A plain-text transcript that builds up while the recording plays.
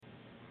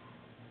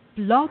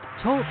Blog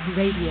Talk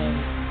Radio.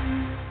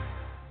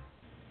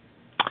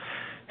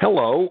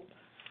 Hello,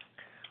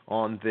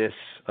 on this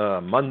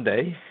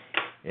Monday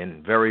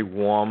in very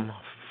warm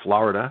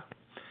Florida,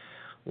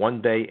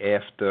 one day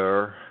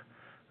after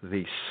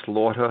the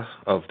slaughter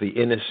of the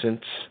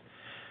innocents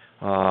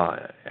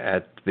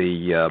at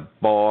the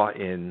bar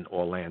in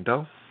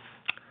Orlando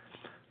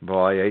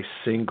by a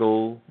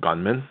single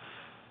gunman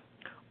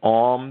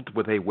armed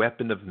with a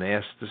weapon of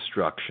mass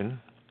destruction,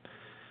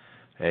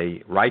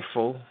 a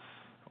rifle,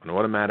 an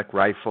automatic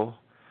rifle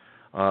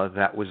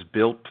that was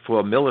built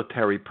for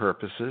military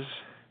purposes,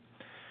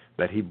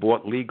 that he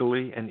bought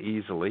legally and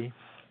easily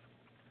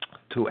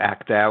to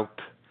act out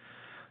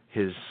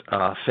his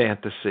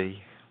fantasy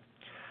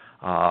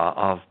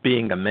of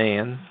being a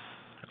man,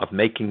 of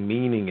making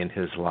meaning in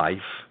his life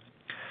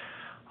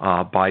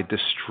by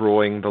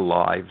destroying the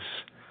lives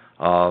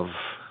of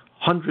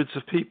hundreds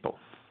of people.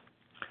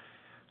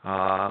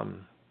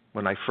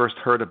 When I first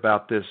heard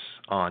about this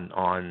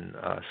on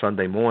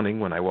Sunday morning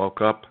when I woke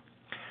up,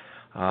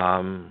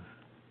 I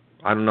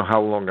don't know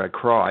how long I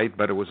cried,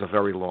 but it was a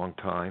very long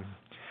time.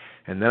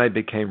 And then I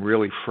became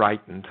really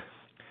frightened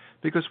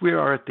because we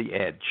are at the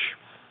edge.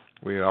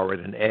 We are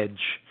at an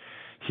edge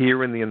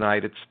here in the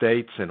United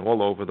States and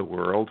all over the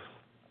world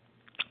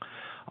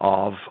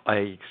of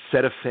a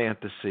set of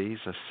fantasies,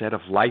 a set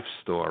of life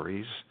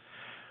stories,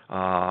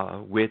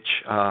 which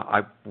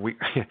I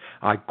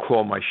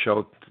call my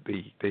show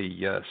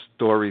the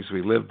Stories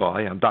We Live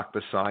By. I'm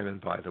Dr.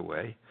 Simon, by the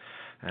way,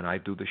 and I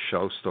do the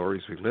show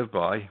Stories We Live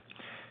By.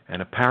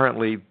 And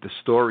apparently the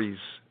stories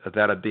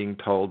that are being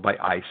told by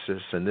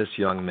ISIS and this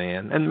young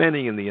man and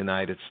many in the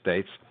United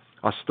States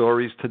are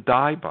stories to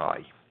die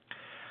by,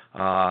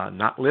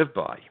 not live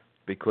by,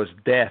 because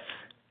death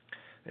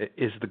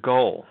is the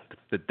goal,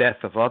 the death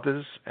of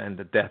others and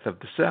the death of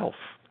the self.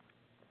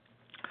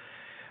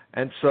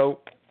 And so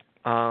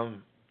I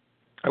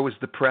was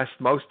depressed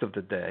most of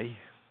the day.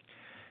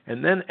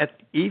 And then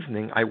at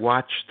evening, I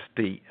watched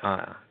the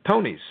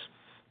Tonys,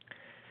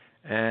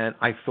 and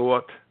I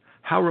thought,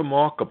 how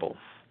remarkable.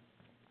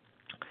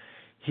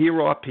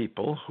 Here are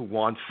people who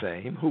want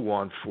fame, who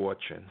want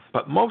fortune,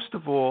 but most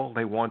of all,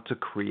 they want to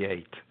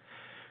create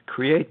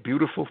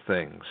beautiful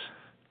things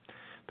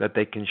that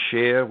they can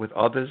share with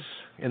others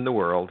in the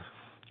world,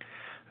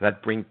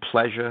 that bring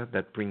pleasure,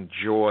 that bring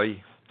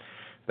joy,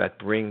 that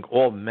bring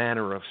all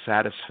manner of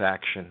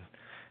satisfaction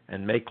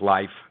and make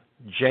life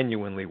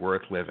genuinely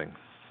worth living.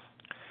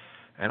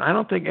 And I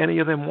don't think any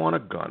of them want a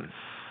gun,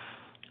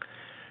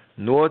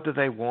 nor do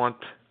they want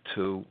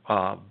to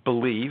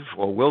believe,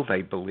 or will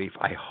they believe,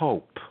 I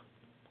hope,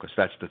 because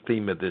that's the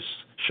theme of this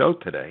show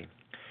today,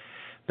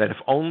 that if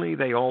only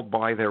they all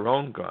buy their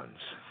own guns,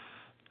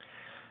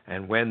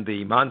 and when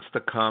the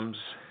monster comes,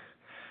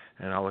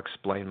 and I'll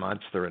explain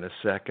monster in a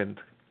second,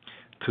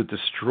 to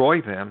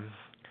destroy them,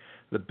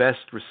 the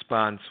best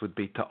response would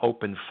be to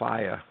open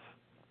fire,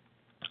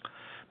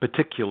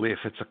 particularly if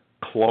it's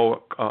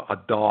a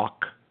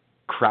dark,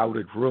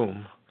 crowded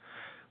room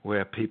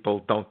where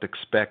people don't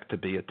expect to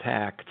be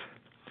attacked.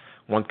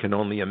 One can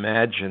only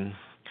imagine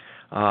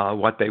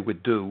what they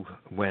would do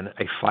when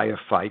a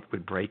firefight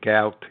would break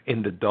out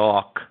in the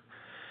dark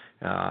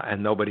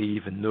and nobody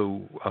even knew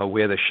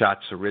where the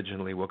shots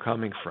originally were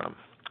coming from.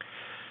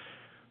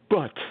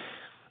 But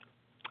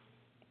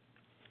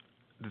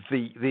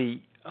the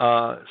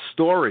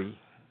story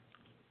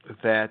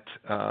that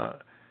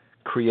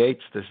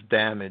creates this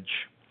damage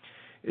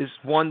is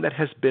one that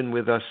has been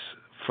with us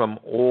from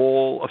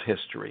all of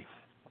history.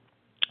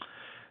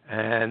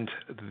 And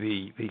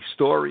the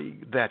story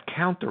that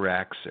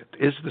counteracts it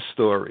is the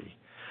story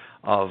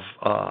of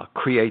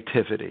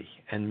creativity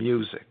and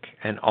music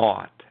and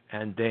art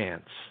and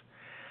dance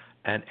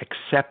and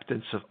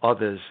acceptance of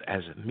others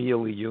as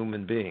merely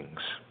human beings.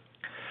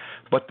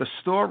 But the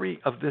story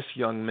of this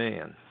young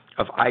man,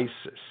 of ISIS,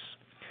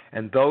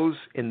 and those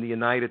in the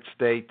United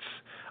States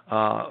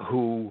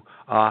who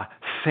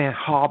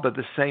harbor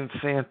the same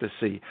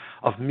fantasy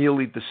of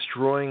merely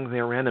destroying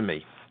their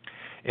enemy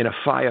in a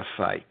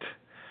firefight,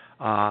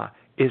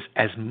 is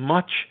as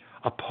much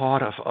a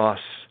part of us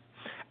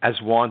as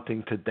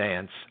wanting to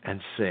dance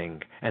and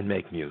sing and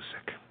make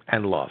music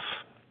and love.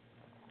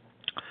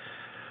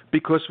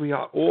 Because we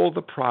are all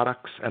the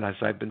products, and as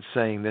I've been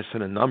saying this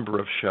in a number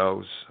of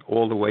shows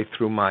all the way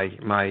through my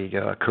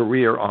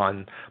career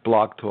on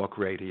Blog Talk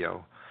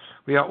Radio,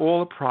 we are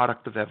all a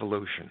product of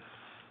evolution.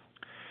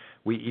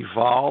 We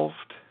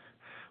evolved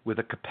with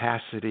a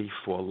capacity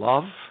for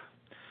love,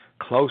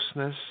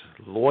 closeness,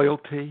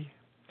 loyalty,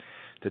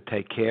 to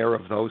take care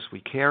of those we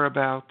care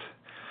about,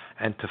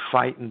 and to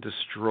fight and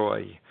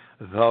destroy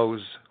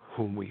those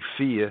whom we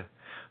fear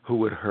who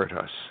would hurt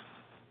us.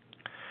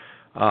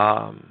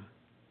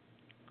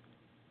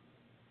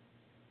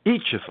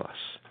 Each of us,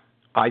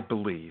 I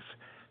believe,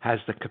 has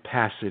the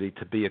capacity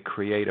to be a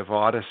creative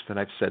artist, and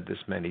I've said this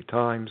many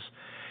times,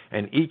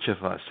 and each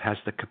of us has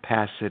the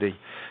capacity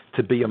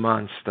to be a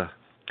monster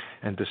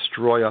and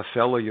destroy our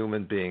fellow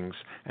human beings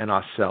and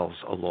ourselves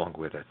along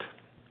with it.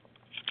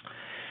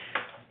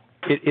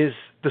 It is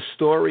the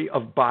story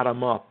of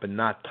bottom up and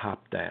not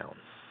top down.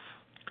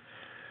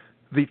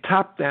 The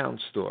top-down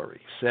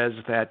story says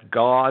that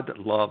God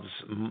loves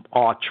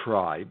our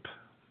tribe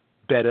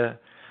better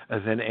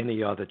than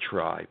any other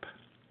tribe,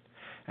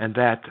 and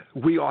that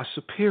we are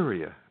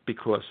superior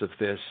because of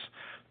this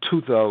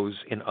to those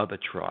in other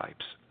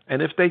tribes.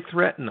 And if they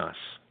threaten us,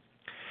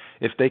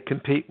 if they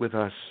compete with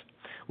us,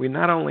 we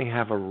not only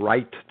have a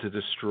right to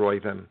destroy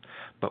them,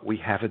 but we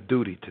have a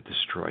duty to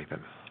destroy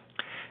them.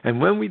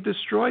 And when we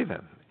destroy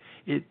them,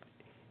 it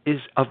is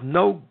of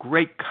no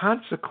great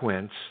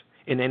consequence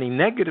in any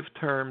negative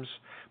terms,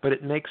 but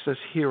it makes us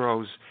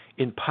heroes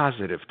in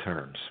positive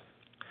terms.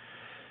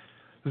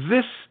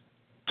 This,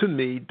 to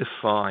me,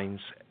 defines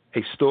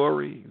a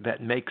story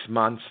that makes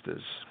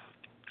monsters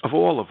of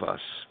all of us.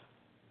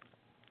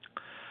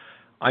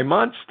 I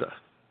Monster,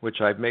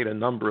 which I've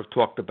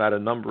talked about a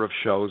number of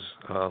shows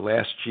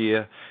last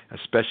year,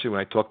 especially when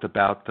I talked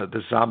about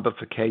the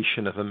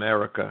zombification of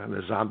America and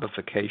the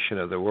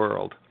zombification of the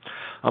world.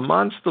 A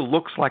monster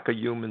looks like a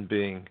human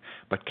being,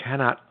 but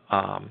cannot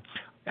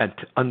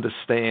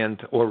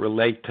understand or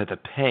relate to the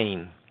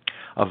pain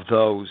of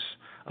those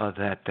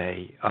that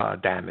they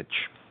damage.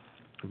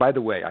 By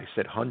the way, I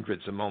said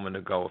hundreds a moment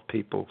ago of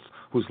people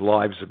whose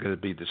lives are going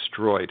to be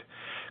destroyed,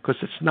 because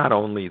it's not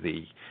only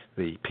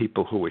the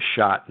people who were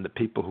shot and the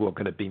people who are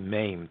going to be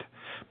maimed,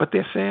 but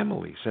their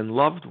families and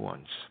loved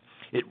ones.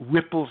 It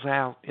ripples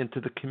out into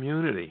the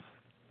community.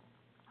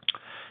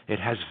 It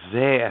has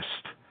vast,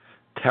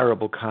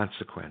 terrible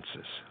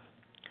consequences.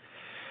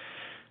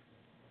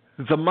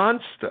 The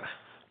monster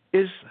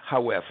is,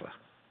 however,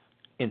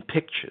 in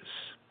pictures,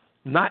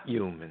 not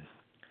human.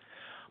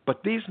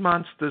 But these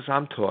monsters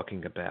I'm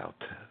talking about,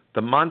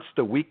 the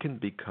monster we can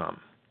become,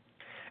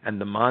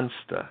 and the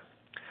monster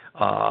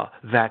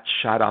that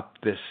shot up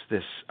this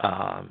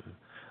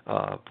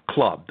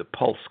club, the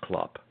Pulse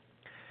Club,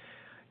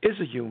 is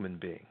a human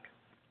being.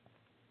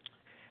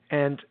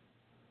 And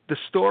the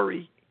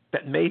story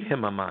that made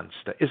him a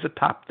monster is a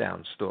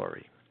top-down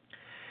story.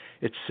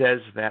 It says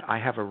that I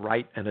have a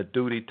right and a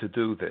duty to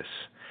do this,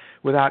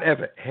 without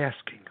ever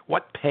asking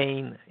what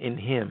pain in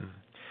him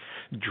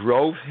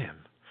drove him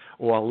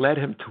or led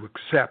him to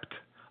accept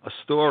a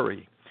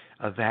story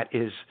that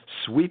is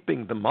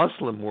sweeping the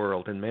Muslim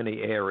world in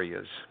many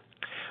areas,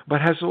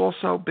 but has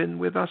also been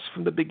with us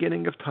from the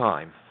beginning of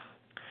time.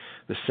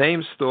 The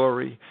same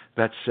story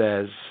that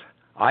says,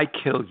 I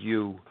kill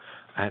you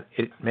and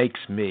it makes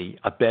me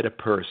a better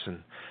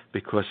person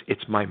because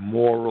it's my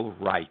moral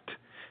right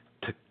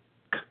to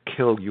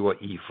kill your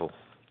evil.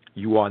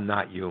 You are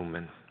not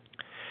human.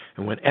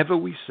 And whenever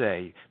we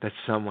say that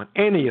someone,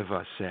 any of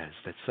us says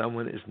that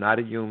someone is not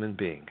a human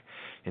being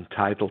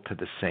entitled to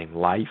the same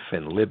life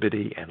and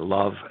liberty and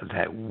love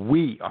that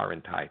we are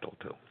entitled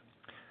to,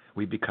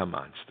 we become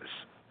monsters.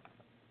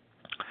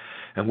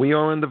 And we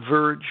are on the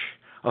verge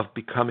of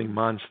becoming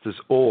monsters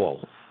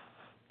all,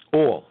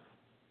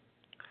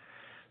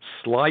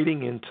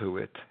 sliding into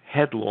it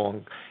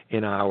headlong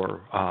in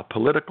our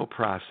political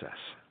process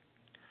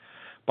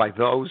by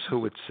those who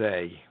would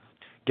say,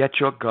 get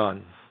your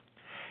gun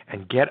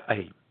and get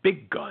a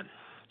big gun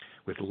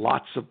with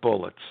lots of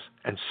bullets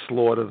and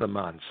slaughter the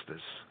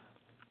monsters.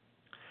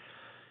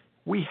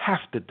 We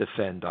have to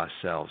defend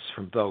ourselves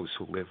from those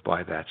who live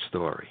by that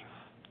story.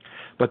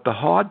 But the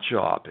hard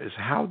job is,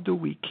 how do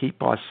we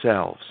keep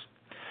ourselves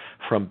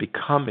from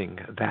becoming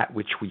that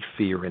which we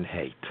fear and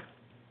hate?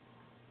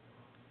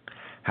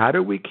 How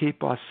do we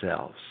keep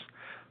ourselves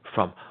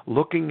from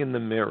looking in the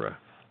mirror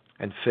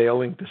and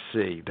failing to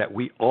see that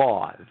we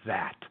are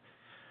that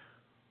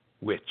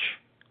which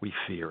we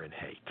fear and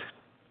hate?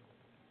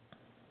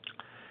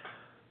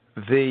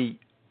 The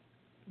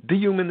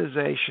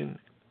dehumanization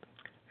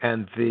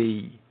and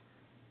the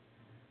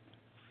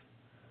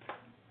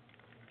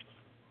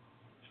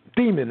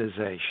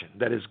demonization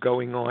that is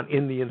going on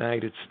in the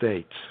United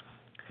States,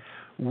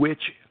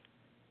 which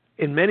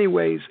in many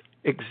ways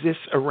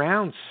exists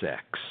around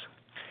sex.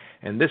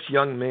 And this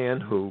young man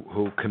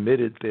who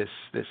committed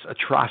this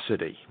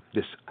atrocity,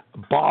 this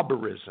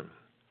barbarism,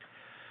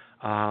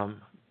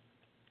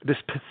 this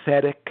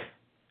pathetic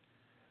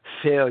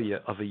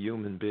failure of a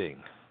human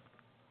being.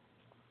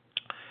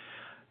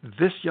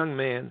 This young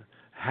man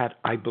had,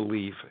 I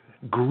believe,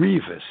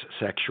 grievous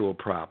sexual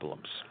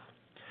problems,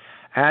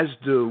 as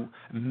do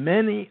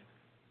many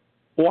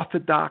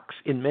Orthodox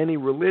in many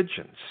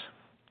religions,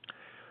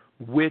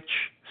 which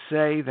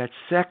say that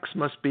sex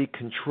must be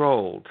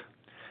controlled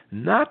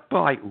not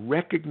by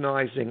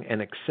recognizing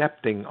and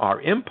accepting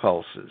our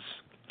impulses,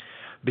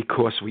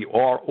 because we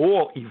are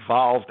all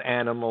evolved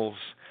animals,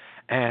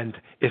 and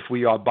if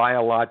we are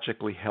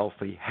biologically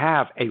healthy,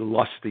 have a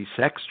lusty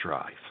sex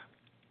drive.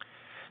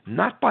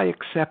 Not by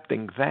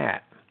accepting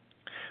that,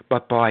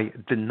 but by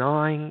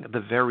denying the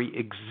very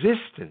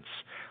existence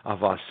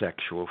of our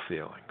sexual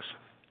feelings.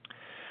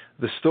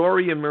 The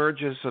story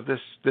emerges of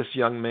this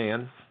young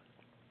man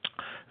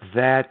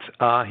that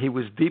he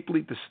was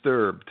deeply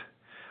disturbed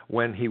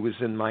when he was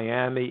in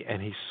Miami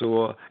and he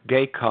saw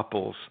gay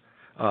couples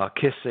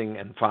kissing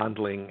and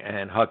fondling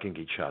and hugging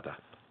each other.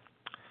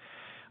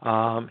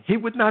 he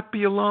would not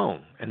be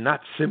alone, and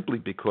not simply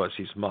because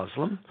he's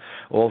Muslim,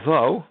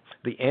 although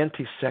the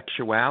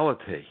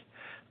anti-sexuality,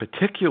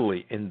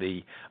 particularly in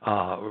the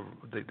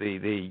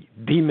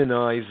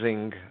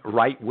demonizing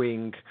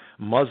right-wing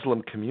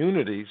Muslim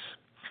communities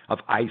of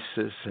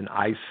ISIS and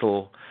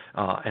ISIL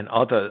and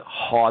other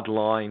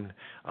hardline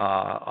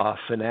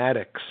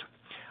fanatics,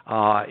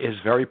 is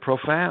very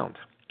profound.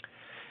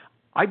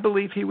 I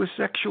believe he was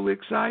sexually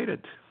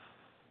excited.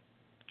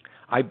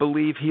 I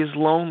believe he is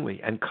lonely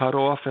and cut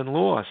off and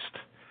lost,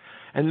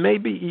 and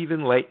maybe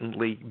even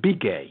latently be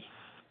gay.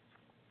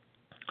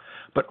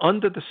 But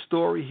under the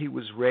story he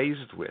was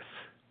raised with,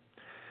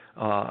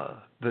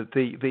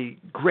 the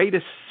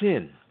greatest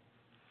sin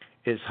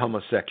is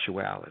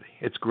homosexuality.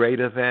 It's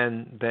greater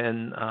than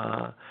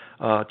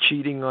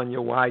cheating on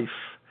your wife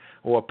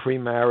or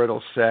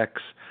premarital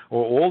sex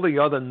or all the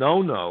other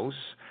no-nos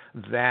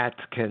that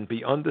can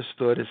be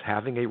understood as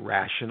having a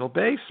rational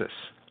basis.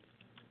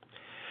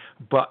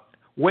 But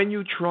when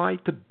you try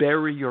to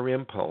bury your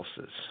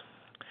impulses,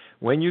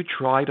 when you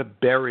try to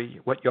bury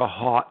what your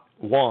heart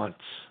wants,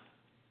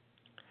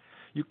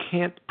 you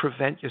can't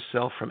prevent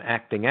yourself from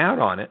acting out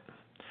on it,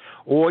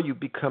 or you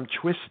become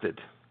twisted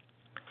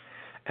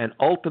and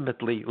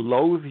ultimately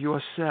loathe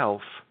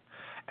yourself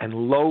and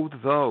loathe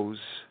those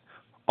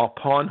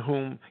upon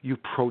whom you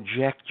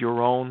project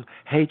your own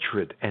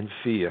hatred and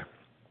fear.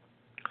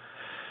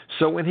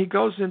 So when he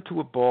goes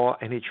into a bar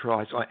and he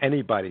tries, or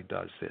anybody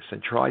does this,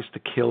 and tries to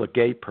kill a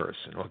gay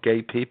person or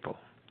gay people,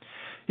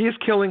 he is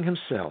killing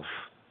himself.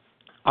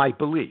 I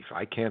believe.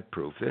 I can't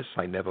prove this.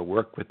 I never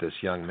worked with this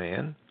young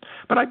man,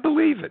 but I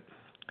believe it.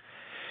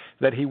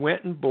 That he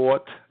went and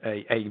bought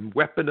a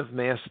weapon of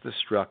mass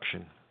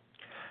destruction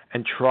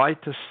and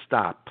tried to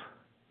stop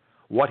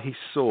what he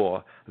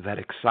saw that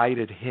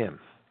excited him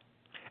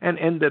and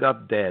ended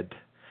up dead,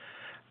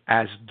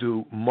 as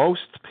do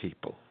most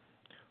people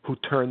who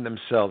turn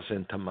themselves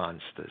into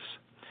monsters,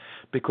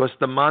 because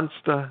the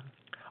monster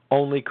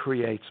only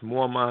creates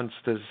more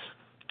monsters,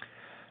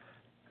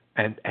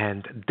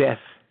 and death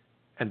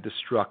and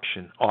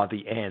destruction are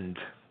the end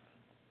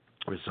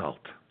result.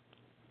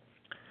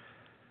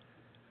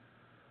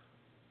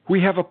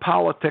 We have a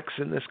politics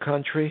in this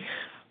country,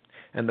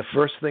 and the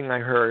first thing I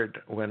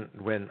heard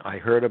when I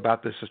heard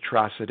about this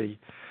atrocity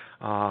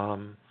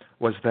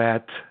was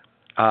that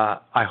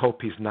I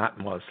hope he's not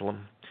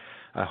Muslim.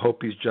 I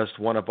hope he's just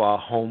one of our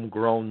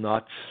homegrown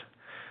nuts,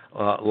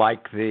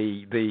 like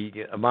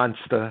the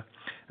monster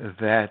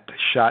that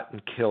shot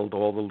and killed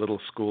all the little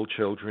school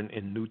children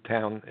in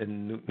Newtown,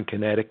 in Newton,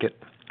 Connecticut,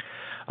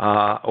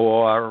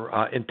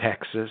 or in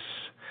Texas,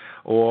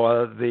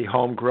 or the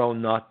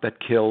homegrown nut that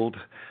killed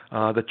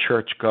the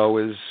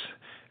churchgoers,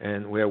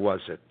 and where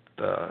was it?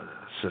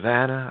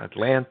 Savannah,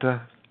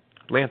 Atlanta,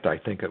 I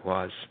think it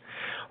was,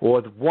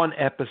 or one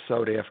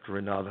episode after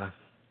another.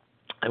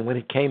 And when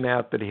it came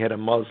out that he had a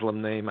Muslim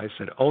name, I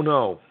said, oh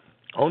no.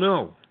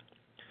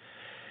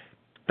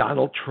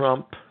 Donald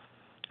Trump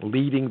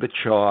leading the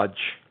charge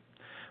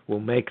will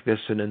make this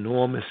an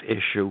enormous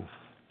issue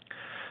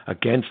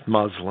against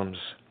Muslims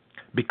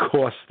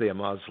because they're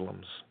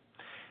Muslims,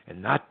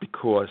 and not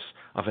because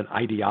of an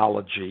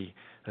ideology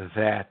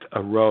that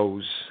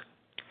arose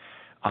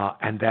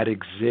and that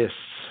exists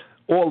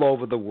all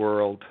over the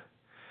world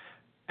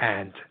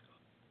and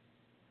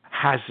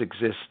has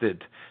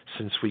existed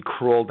since we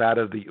crawled out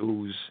of the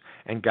ooze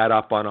and got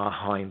up on our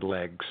hind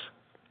legs.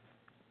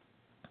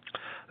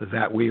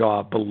 That we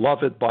are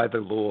beloved by the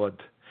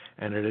Lord,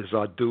 and it is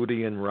our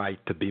duty and right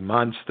to be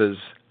monsters,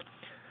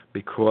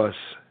 because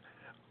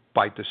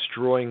by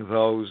destroying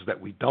those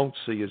that we don't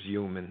see as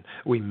human,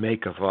 we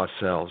make of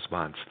ourselves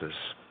monsters.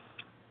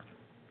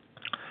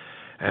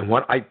 And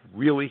what I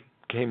really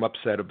came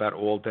upset about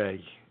all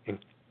day, and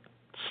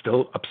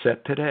still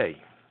upset today,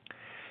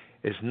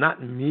 is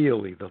not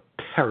merely the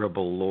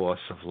terrible loss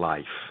of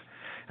life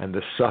and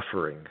the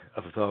suffering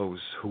of those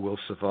who will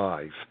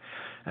survive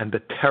and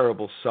the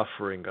terrible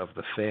suffering of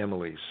the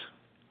families,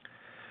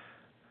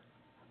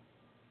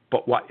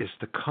 but what is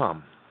to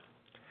come,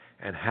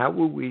 and how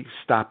will we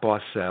stop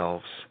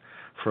ourselves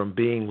from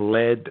being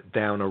led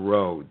down a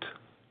road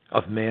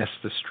of mass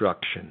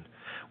destruction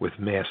with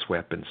mass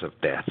weapons of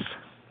death.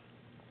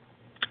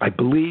 I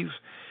believe,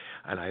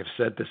 and I have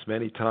said this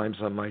many times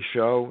on my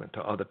show and to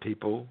other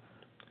people,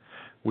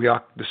 we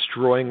are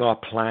destroying our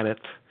planet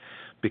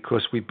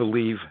because we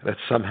believe that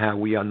somehow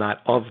we are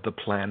not of the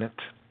planet.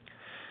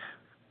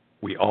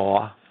 We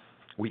are.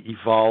 We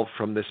evolved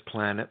from this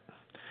planet.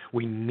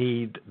 We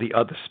need the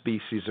other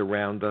species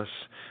around us.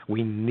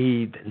 We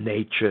need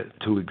nature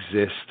to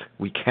exist.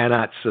 We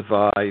cannot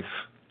survive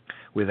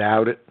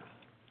without it.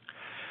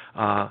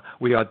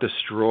 We are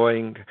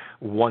destroying,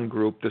 one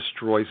group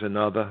destroys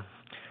another.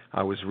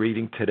 I was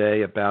reading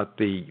today about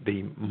the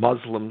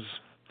Muslims,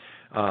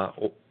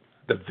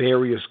 the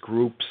various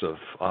groups of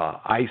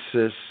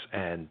ISIS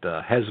and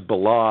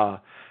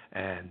Hezbollah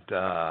and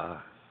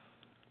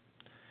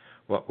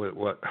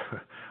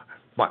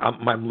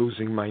I'm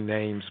losing my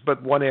names,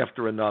 but one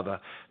after another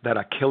that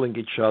are killing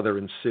each other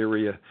in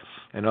Syria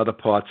and other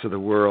parts of the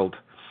world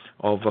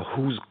over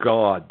whose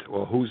God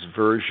or whose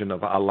version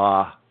of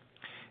Allah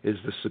is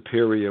the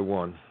superior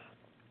one.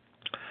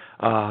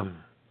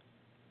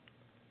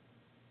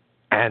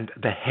 And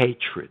the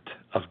hatred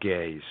of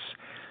gays,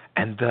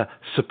 and the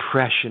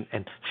suppression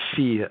and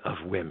fear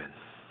of women.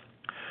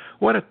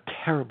 What a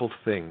terrible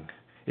thing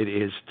it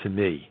is to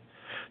me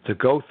to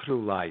go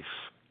through life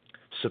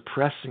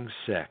suppressing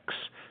sex,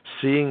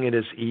 seeing it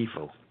as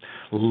evil,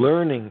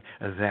 learning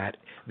that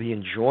the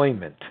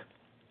enjoyment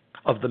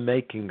of the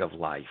making of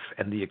life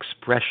and the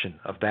expression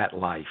of that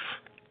life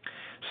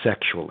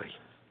sexually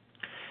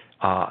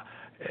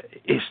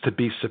is to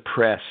be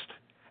suppressed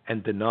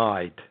and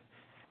denied,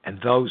 and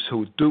those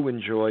who do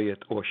enjoy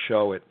it or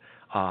show it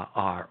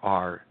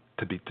are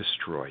to be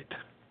destroyed.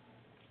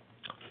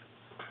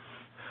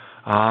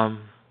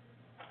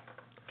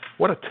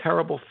 What a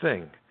terrible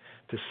thing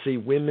to see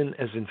women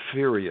as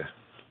inferior,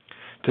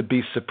 to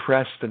be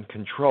suppressed and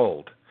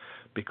controlled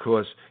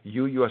because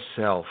you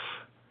yourself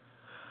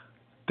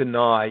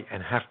deny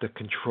and have to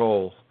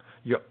control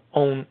your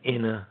own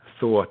inner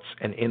thoughts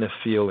and inner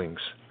feelings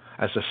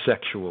as a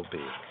sexual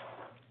being.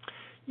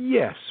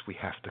 Yes, we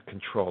have to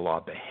control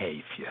our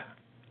behavior,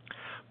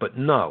 but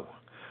no,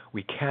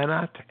 we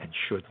cannot and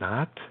should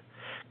not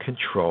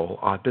control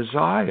our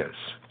desires,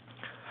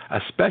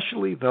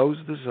 especially those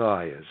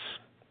desires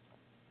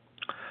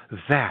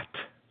that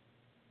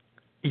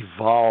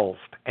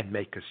evolved and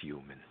make us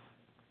human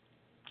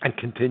and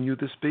continue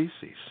the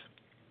species.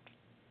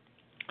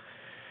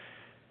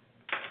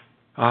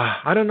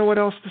 I don't know what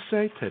else to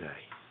say today.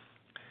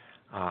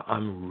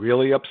 I'm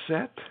really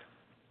upset.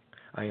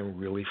 I am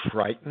really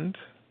frightened.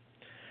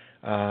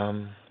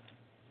 I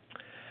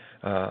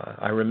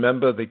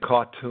remember the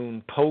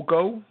cartoon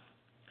Pogo,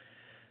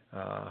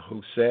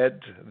 who said,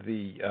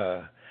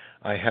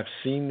 I have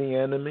seen the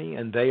enemy,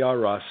 and they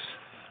are us,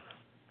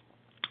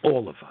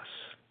 all of us.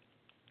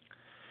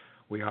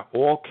 We are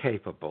all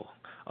capable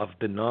of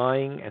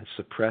denying and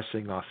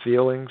suppressing our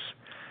feelings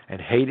and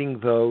hating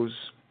those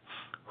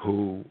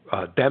who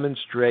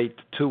demonstrate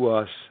to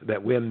us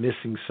that we're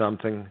missing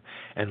something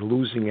and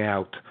losing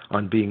out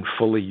on being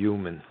fully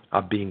human,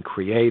 of being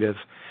creative,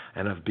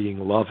 and of being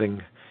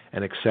loving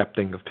and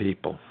accepting of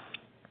people.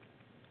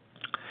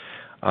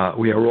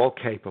 We are all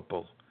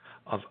capable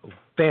of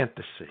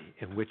fantasy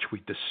in which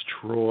we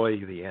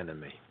destroy the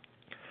enemy.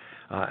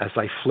 As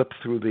I flip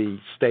through the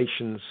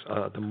stations,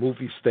 the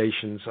movie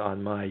stations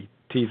on my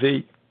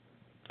TV,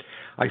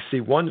 I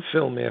see one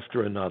film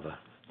after another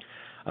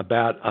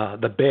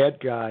about the bad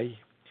guy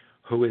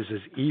who is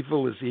as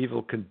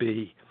evil can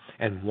be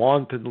and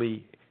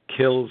wantonly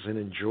kills and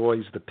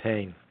enjoys the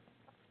pain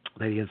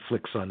that he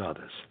inflicts on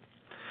others.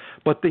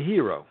 But the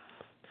hero,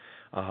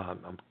 I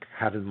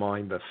have in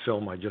mind the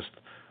film I just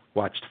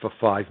watched for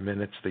 5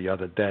 minutes the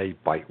other day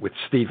with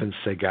Steven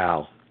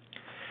Seagal.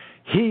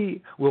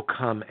 He will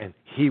come and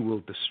he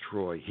will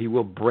destroy. He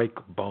will break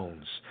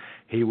bones.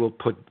 He will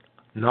put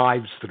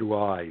knives through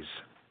eyes.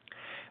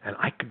 And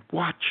I could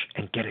watch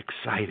and get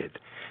excited.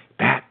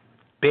 That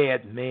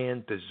bad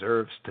man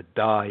deserves to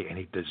die, and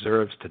he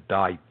deserves to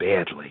die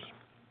badly.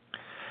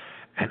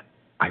 And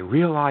I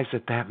realized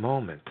at that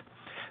moment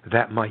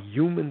that my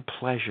human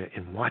pleasure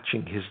in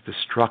watching his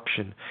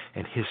destruction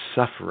and his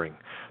suffering,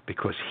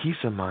 because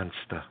he's a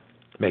monster,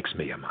 makes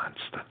me a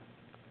monster.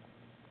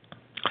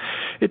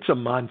 It's a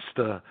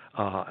monster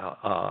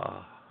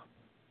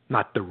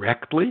not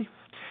directly,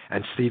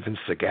 and Steven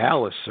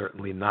Seagal is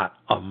certainly not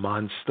a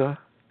monster.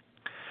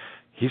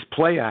 He's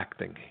play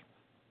acting.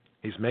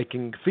 He's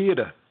making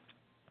theater.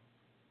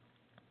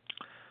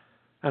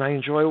 And I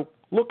enjoy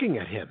looking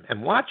at him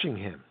and watching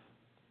him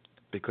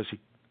because he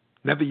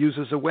never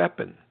uses a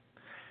weapon.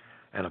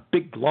 And a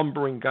big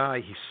lumbering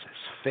guy, he's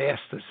as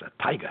fast as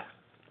a tiger.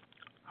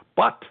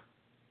 But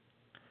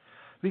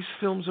these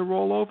films are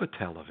all over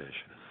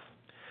television.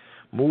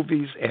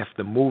 Movies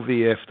after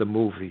movie after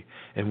movie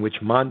in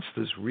which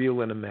monsters,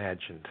 real and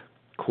imagined,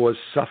 cause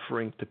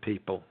suffering to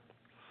people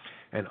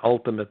and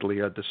ultimately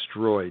are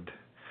destroyed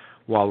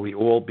while we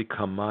all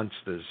become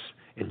monsters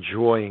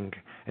enjoying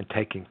and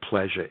taking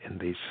pleasure in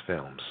these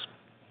films.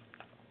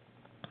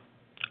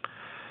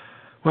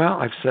 Well,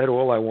 I've said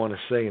all I want to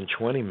say in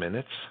 20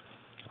 minutes.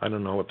 I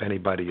don't know if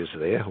anybody is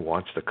there who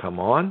wants to come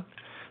on,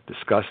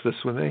 discuss this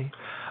with me.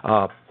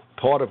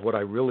 Part of what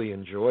I really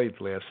enjoyed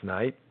last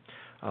night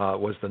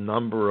was the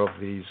number of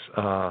these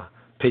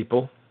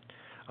people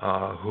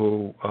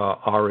who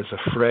are as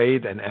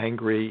afraid and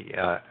angry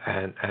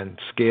and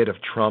scared of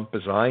Trump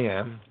as I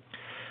am.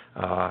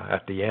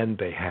 At the end,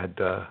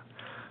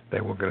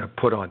 they were going to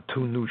put on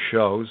 2 new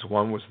shows.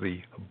 One was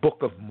the Book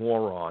of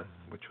Mourn,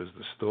 which was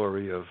the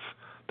story of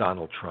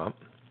Donald Trump.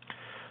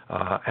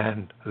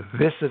 And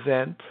this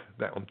event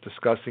that I'm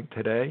discussing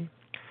today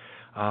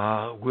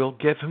will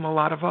give him a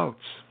lot of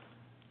votes.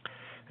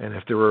 And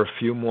if there were a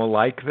few more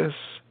like this,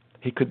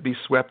 he could be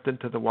swept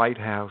into the White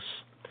House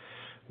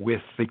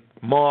with the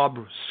mob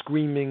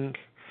screaming,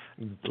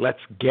 let's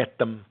get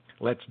them,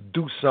 let's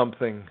do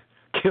something,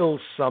 kill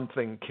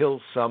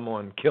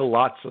someone, kill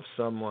lots of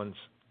someones.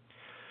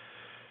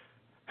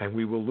 And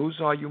we will lose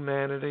our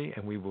humanity,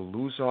 and we will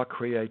lose our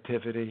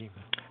creativity.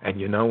 And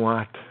you know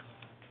what?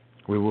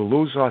 We will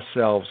lose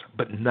ourselves,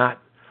 but not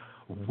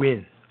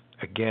win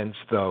against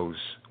those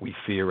we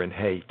fear and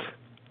hate.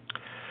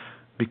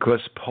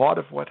 Because part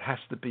of what has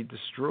to be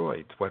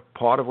destroyed,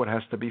 part of what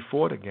has to be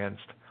fought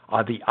against,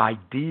 are the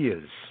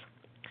ideas.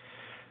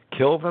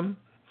 Kill them,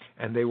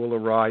 and they will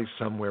arise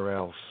somewhere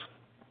else.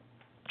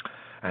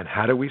 And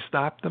how do we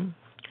stop them?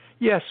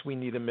 Yes, we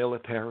need a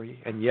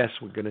military, and yes,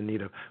 we're going to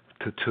need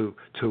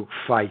to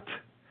fight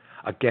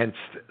against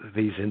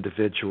these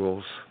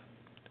individuals.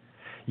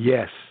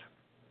 Yes,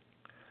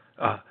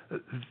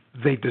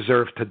 they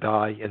deserve to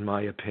die, in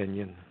my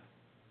opinion.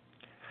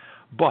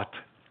 But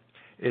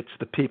it's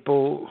the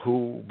people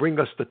who bring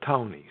us the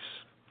Tonys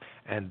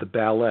and the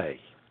ballet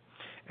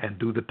and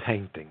do the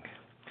painting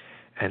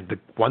and the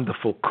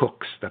wonderful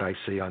cooks that I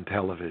see on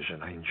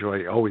television. I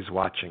enjoy always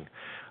watching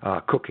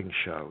cooking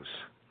shows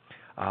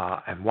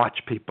and watch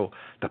people,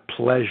 the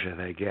pleasure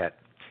they get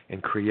in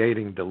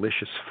creating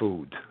delicious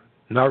food,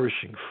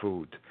 nourishing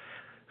food,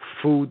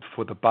 food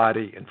for the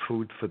body and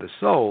food for the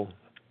soul.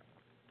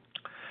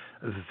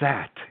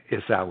 That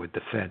is our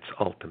defense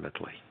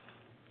ultimately.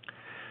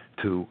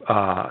 To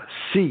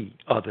see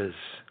others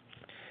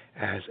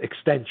as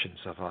extensions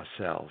of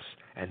ourselves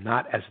and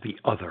not as the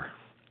other,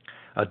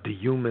 a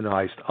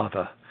dehumanized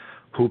other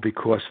who,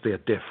 because they're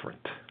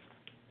different,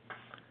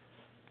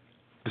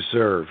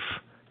 deserve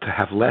to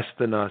have less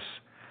than us,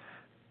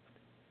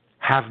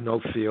 have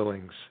no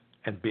feelings,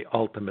 and be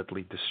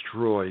ultimately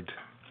destroyed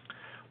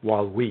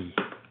while we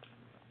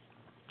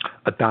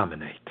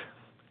dominate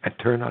and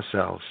turn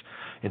ourselves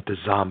into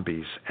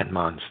zombies and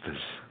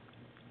monsters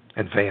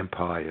and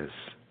vampires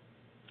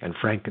and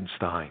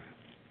Frankenstein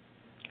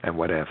and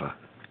whatever.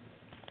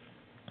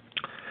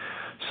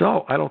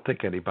 So I don't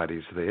think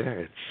anybody's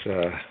there.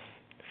 It's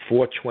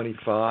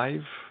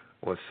 4:25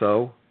 or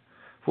so,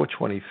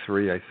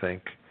 4:23 I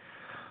think,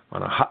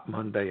 on a hot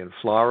Monday in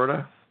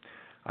Florida.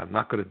 I'm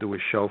not going to do a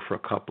show for a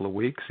couple of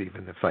weeks,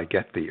 even if I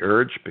get the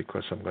urge,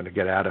 because I'm going to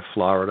get out of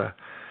Florida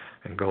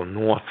and go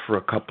north for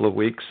a couple of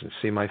weeks and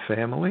see my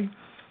family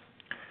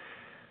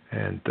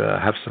and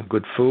have some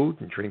good food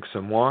and drink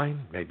some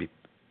wine. Maybe,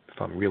 if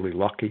I'm really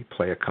lucky,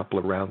 play a couple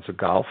of rounds of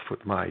golf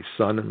with my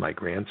son and my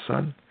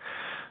grandson.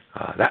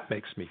 That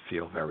makes me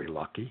feel very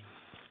lucky.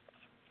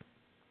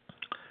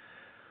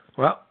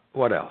 Well,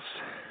 what else?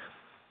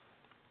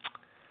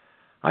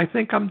 I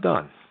think I'm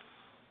done.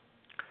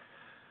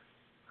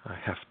 I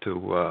have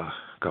to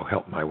go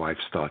help my wife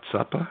start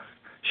supper.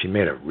 She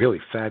made a really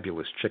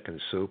fabulous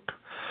chicken soup.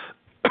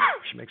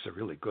 She makes a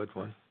really good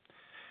one.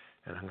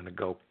 And I'm going to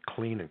go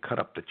clean and cut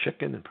up the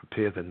chicken and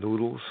prepare the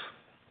noodles.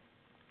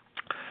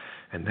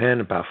 And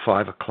then about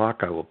 5 o'clock,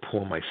 I will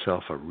pour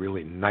myself a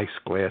really nice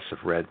glass of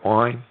red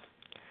wine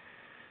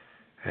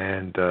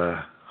and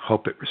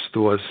hope it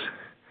restores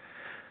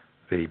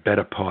the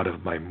better part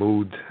of my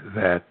mood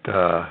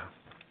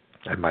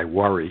and my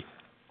worry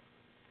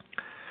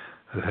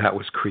that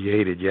was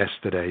created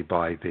yesterday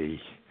by the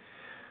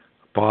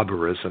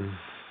barbarism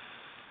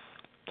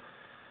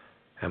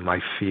and my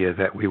fear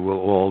that we will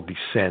all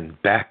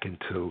descend back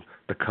into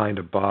the kind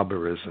of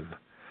barbarism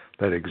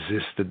that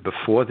existed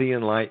before the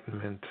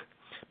Enlightenment,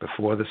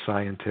 before the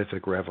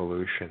scientific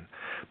revolution,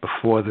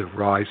 before the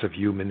rise of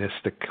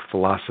humanistic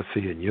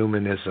philosophy and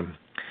humanism,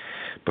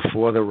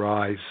 before the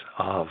rise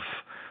of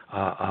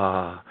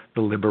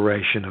the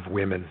liberation of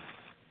women,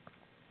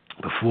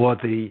 before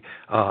the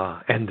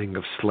ending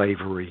of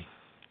slavery,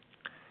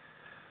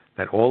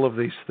 that all of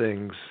these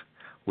things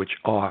which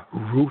are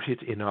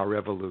rooted in our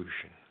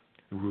evolution,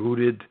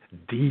 rooted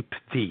deep,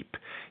 deep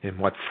in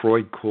what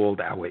Freud called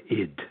our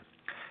id,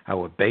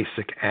 our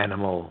basic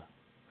animal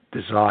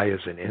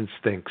desires and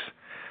instincts,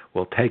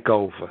 will take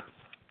over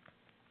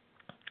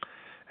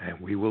and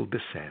we will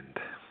descend.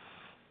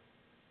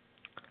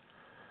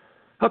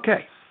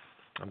 Okay,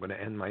 I'm going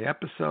to end my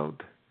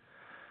episode.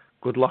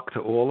 Good luck to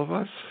all of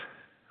us.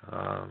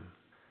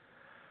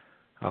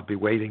 I'll be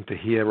waiting to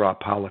hear our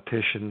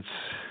politicians,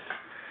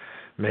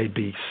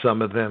 maybe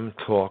some of them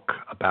talk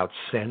about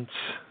sense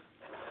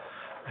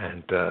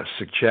and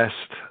suggest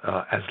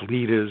as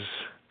leaders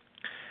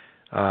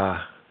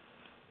that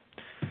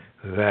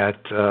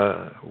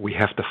we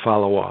have to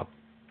follow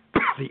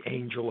the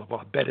angel of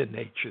our better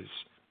natures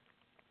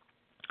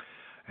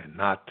and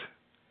not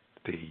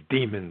the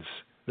demons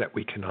that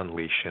we can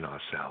unleash in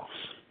ourselves.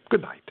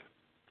 Good night.